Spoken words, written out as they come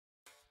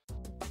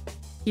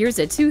Here's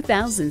a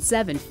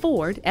 2007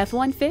 Ford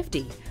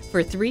F-150.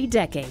 For 3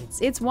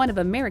 decades, it's one of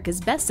America's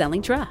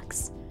best-selling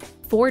trucks.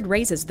 Ford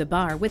raises the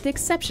bar with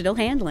exceptional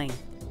handling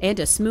and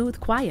a smooth,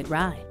 quiet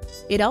ride.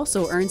 It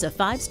also earns a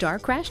 5-star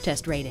crash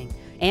test rating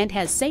and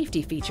has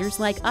safety features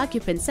like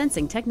occupant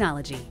sensing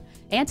technology,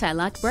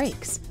 anti-lock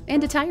brakes,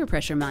 and a tire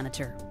pressure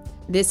monitor.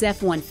 This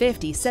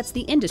F-150 sets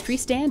the industry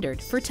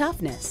standard for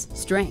toughness,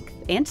 strength,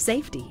 and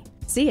safety.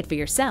 See it for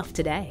yourself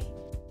today.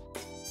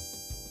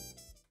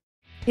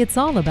 It's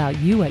all about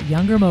you at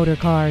Younger Motor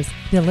Cars,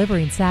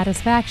 delivering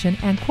satisfaction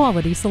and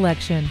quality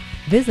selection.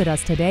 Visit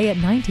us today at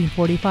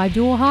 1945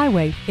 Dual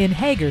Highway in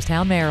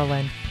Hagerstown,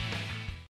 Maryland.